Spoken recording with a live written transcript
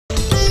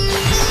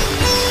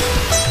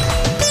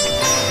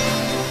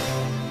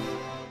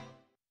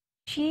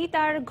শীত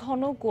আর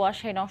ঘন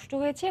কুয়াশায় নষ্ট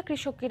হয়েছে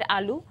কৃষকের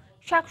আলু,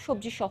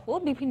 শাকসবজি সহ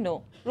বিভিন্ন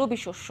রবি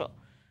শস্য।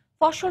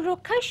 ফসল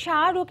রক্ষায়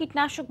সার ও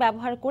কীটনাশক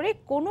ব্যবহার করে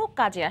কোনো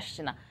কাজে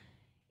আসছে না।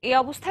 এই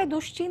অবস্থায়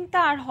দুশ্চিন্তা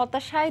আর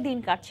হতাশায় দিন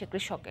কাটছে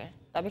কৃষকের।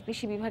 তবে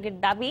কৃষি বিভাগের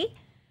দাবি,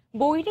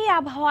 বৈরী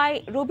আবহাওয়ায়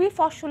রবি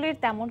ফসলের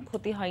তেমন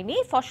ক্ষতি হয়নি,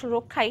 ফসল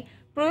রক্ষায়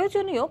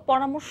প্রয়োজনীয়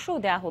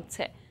পরামর্শও দেওয়া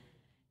হচ্ছে।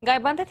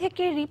 গাইবান্ধা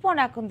থেকে রিপন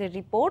আকন্দের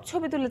রিপোর্ট,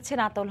 ছবি তুলেছেন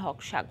আতাউল হক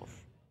সাগর।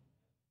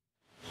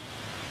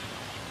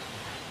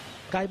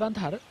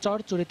 গাইবান্ধার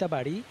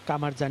চরচরিতাবাড়ি,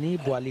 কামারজানি,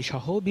 বোয়ালি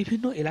সহ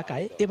বিভিন্ন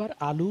এলাকায় এবার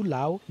আলু,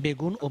 লাউ,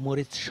 বেগুন ও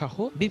মরিচ সহ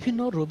বিভিন্ন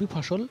রবি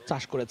ফসল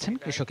চাষ করেছেন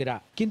কৃষকেরা।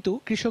 কিন্তু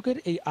কৃষকের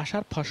এই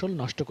আশার ফসল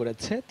নষ্ট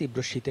করেছে তীব্র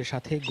শীতের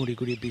সাথে গুঁড়ি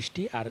গুঁড়ি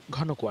বৃষ্টি আর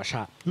ঘন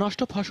কুয়াশা। নষ্ট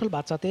ফসল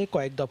বাঁচাতে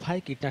কয়েক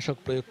দফায় কীটনাশক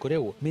প্রয়োগ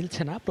করেও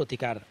মিলছে না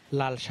প্রতিকার।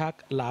 লাল শাক,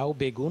 লাউ,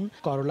 বেগুন,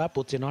 করলা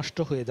পচে নষ্ট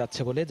হয়ে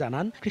যাচ্ছে বলে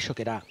জানান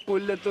কৃষকেরা।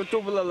 করলে তো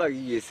টোপলা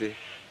লাগিয়েছে,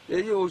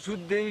 এই ওষুধ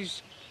দিয়ে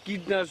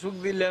কীটনাশক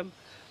দিলাম,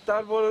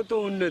 তারপরে তো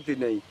উন্নতি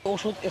নেই।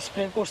 ওষুধ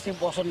স্প্রে করছি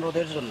পচন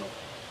রোধের জন্য,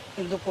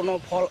 কিন্তু কোনো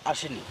ফল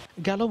আসেনি।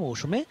 গেল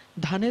মৌসুমে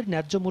ধানের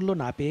ন্যায্য মূল্য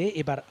না পেয়ে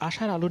এবার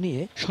আশার আলু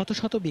নিয়ে শত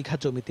শত বিঘা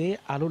জমিতে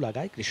আলু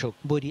লাগায় কৃষক।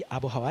 বৈরী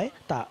আবহাওয়ায়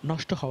তা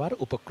নষ্ট হওয়ার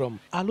উপক্রম।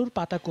 আলুর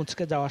পাতা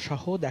কুঁচকে যাওয়া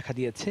সহ দেখা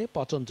দিয়েছে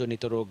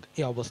পচনজনিত রোগ।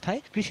 এ অবস্থায়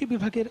কৃষি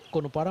বিভাগের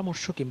কোনো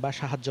পরামর্শ কিংবা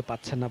সাহায্য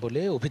পাচ্ছেন না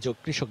বলে অভিযোগ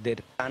কৃষকদের।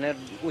 ধানের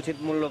উচিত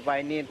মূল্য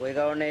পাইনি, ওই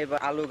কারণে এবার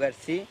আলু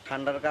গাছছি।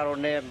 ঠান্ডার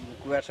কারণে,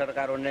 কুয়াশার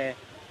কারণে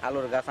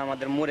আলুর গাছ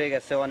আমাদের মরে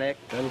গেছে অনেক।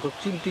 আমি খুব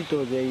চিন্তিত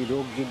যে এই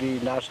রোগ যদি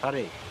না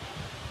সারে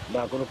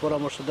বা কোনো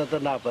পরামর্শদাতা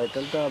না পাই,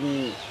 তাহলে তো আমি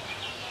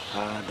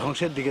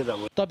ধ্বংসের দিকে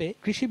যাব। তবে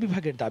কৃষি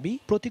বিভাগের দাবি,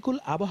 প্রতিকূল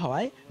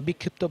আবহাওয়ায়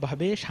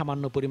বিক্ষিপ্তভাবে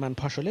সামান্য পরিমাণ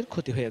ফসলের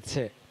ক্ষতি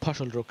হয়েছে।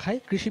 ফসল রক্ষায়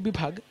কৃষি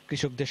বিভাগ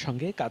কৃষকদের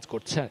সঙ্গে কাজ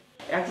করছে।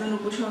 একজন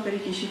উপসহকারী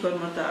কৃষি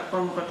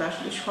কর্মকর্তা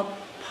আসলে সব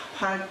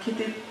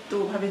ক্ষেত্রে তো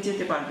ওভাবে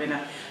যেতে পারবে না।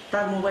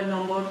 তার মোবাইল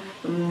নম্বর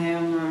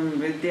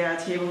দেওয়া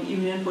আছে এবং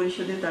ইউনিয়ন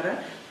পরিষদে তারা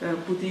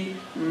প্রতি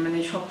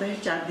সপ্তাহে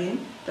 4 দিন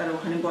তারা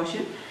ওখানে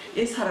বসেন।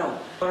 এছাড়াও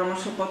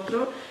পরামর্শপত্র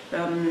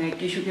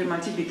কৃষকের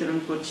মাঝে বিতরণ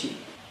করছি।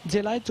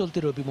 জেলায় চলতি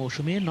রবি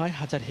মৌসুমে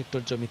 9,000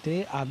 হেক্টর জমিতে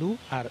আলু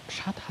আর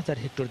 7,000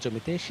 হেক্টর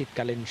জমিতে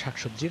শীতকালীন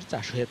শাকসবজির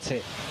চাষ হয়েছে।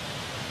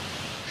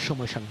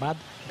 সময় সংবাদ,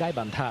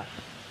 গাইবান্ধা।